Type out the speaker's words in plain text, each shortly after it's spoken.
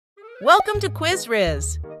Welcome to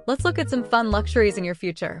RIZZLERS. Let's look at some fun luxuries in your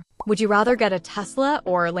future. Would you rather get a Tesla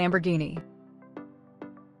or a Lamborghini?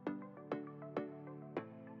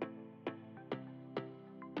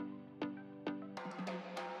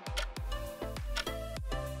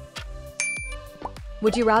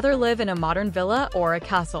 Would you rather live in a modern villa or a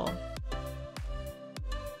castle?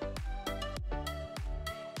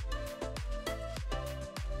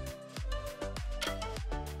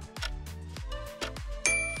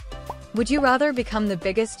 Would you rather become the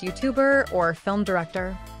biggest YouTuber or film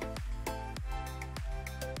director?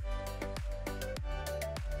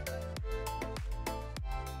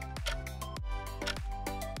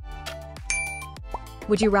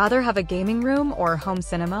 Would you rather have a gaming room or home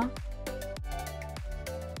cinema?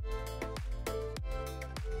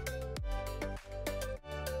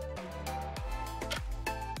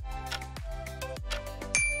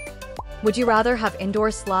 Would you rather have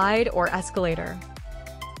indoor slide or escalator?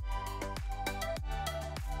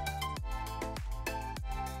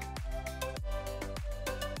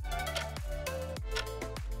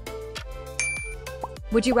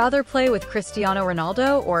 Would you rather play with Cristiano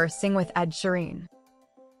Ronaldo or sing with Ed Sheeran?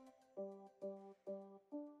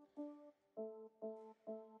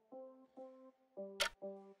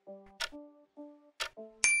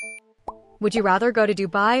 Would you rather go to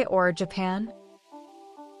Dubai or Japan?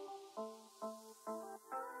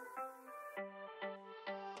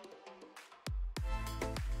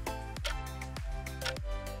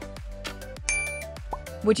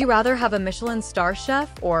 Would you rather have a Michelin star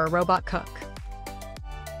chef or a robot cook?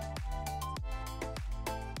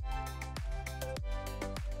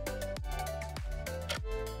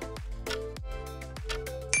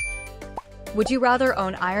 Would you rather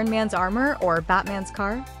own Iron Man's armor or Batman's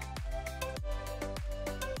car?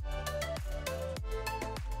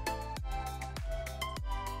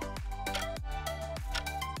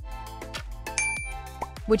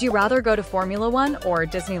 Would you rather go to Formula One or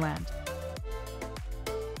Disneyland?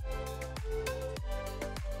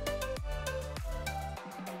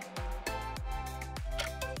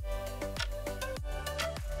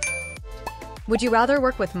 Would you rather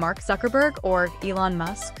work with Mark Zuckerberg or Elon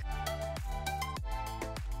Musk?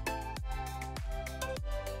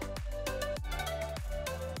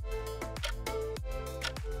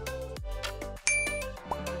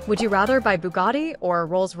 Would you rather buy Bugatti or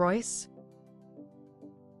Rolls-Royce?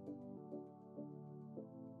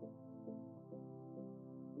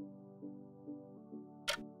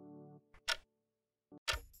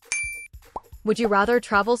 Would you rather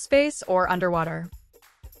travel space or underwater?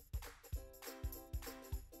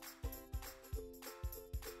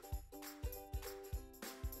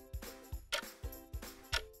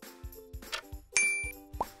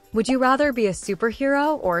 Would you rather be a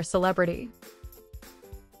superhero or a celebrity?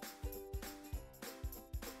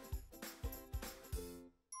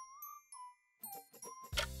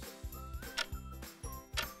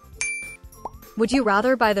 Would you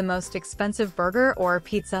rather buy the most expensive burger or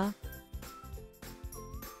pizza?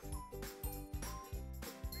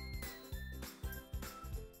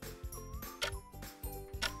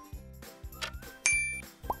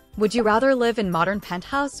 Would you rather live in modern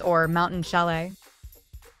penthouse or mountain chalet?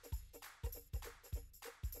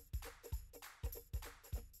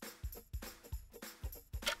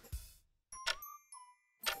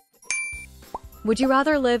 Would you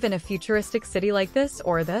rather live in a futuristic city like this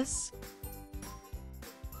or this?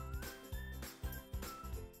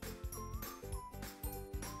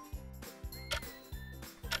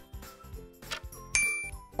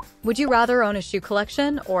 Would you rather own a shoe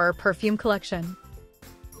collection or a perfume collection?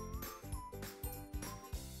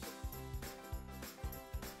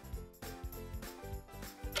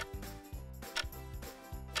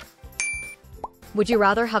 Would you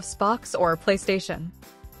rather have Xbox or PlayStation?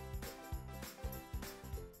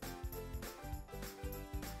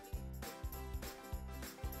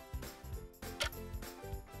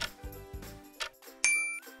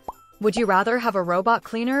 Would you rather have a robot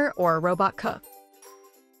cleaner or a robot cook?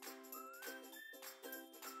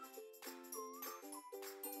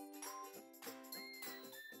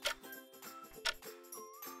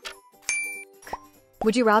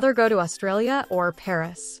 Would you rather go to Australia or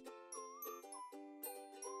Paris?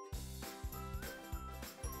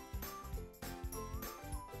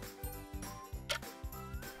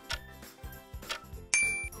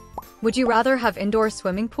 Would you rather have indoor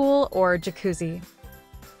swimming pool or jacuzzi?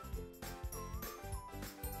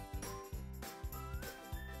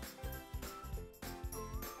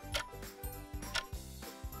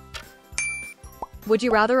 Would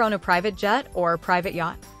you rather own a private jet or a private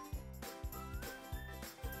yacht?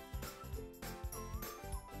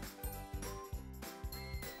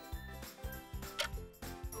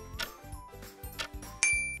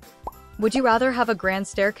 Would you rather have a grand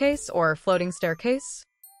staircase or floating staircase?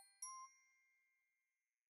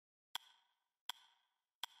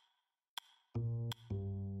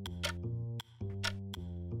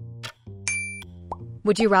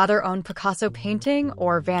 Would you rather own Picasso painting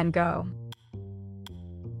or Van Gogh?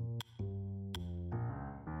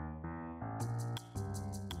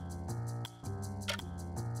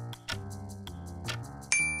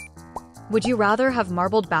 Would you rather have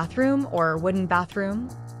marbled bathroom or wooden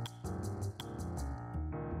bathroom?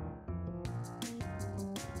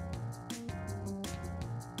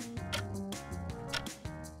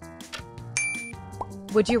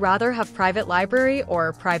 Would you rather have private library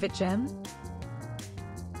or private gym?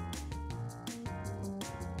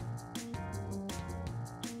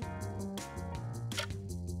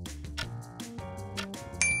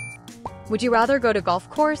 Would you rather go to golf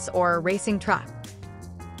course or racing track?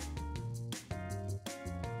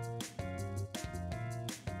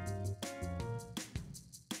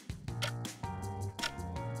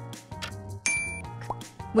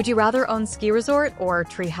 Would you rather own ski resort or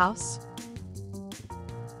tree house?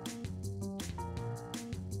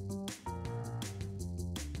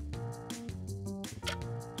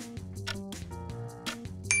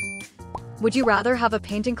 Would you rather have a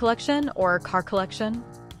painting collection or car collection?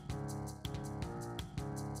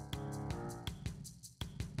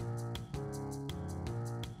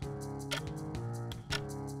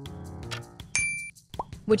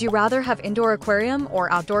 Would you rather have indoor aquarium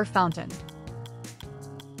or outdoor fountain?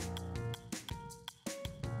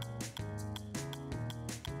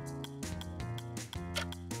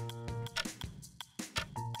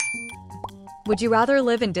 Would you rather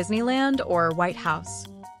live in Disneyland or White House?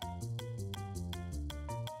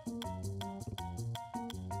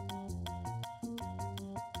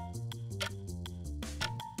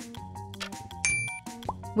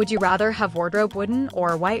 Would you rather have wardrobe wooden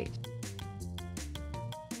or white?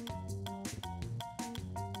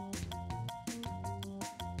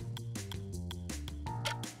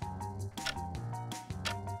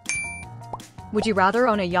 Would you rather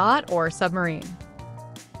own a yacht or submarine?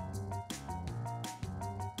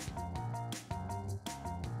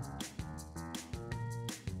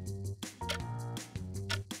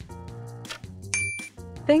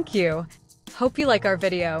 Thank you. Hope you like our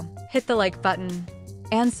video. Hit the like button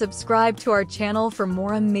and subscribe to our channel for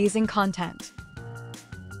more amazing content.